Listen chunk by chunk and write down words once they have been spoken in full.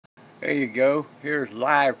There you go. Here's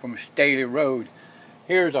live from Staley Road.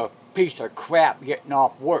 Here's a piece of crap getting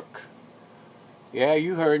off work. Yeah,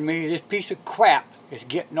 you heard me. This piece of crap is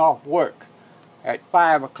getting off work at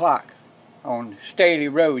 5 o'clock on Staley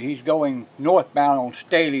Road. He's going northbound on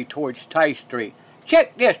Staley towards Ty Street.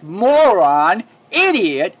 Check this moron,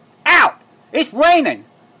 idiot, out. It's raining.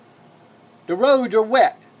 The roads are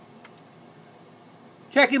wet.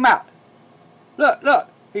 Check him out. Look,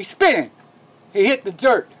 he's spinning. He hit the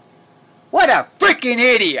dirt. What a freaking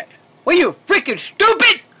idiot! Were you freaking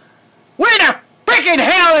stupid? Where the freaking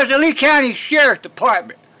hell is the Lee County Sheriff's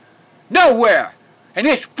Department? Nowhere. And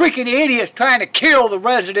this freaking idiot's trying to kill the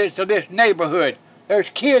residents of this neighborhood. There's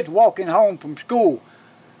kids walking home from school.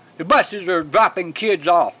 The buses are dropping kids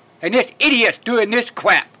off. And this idiot's doing this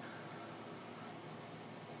crap.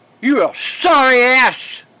 You're a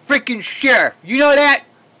sorry-ass freaking sheriff. You know that?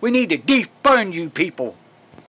 We need to defund you people.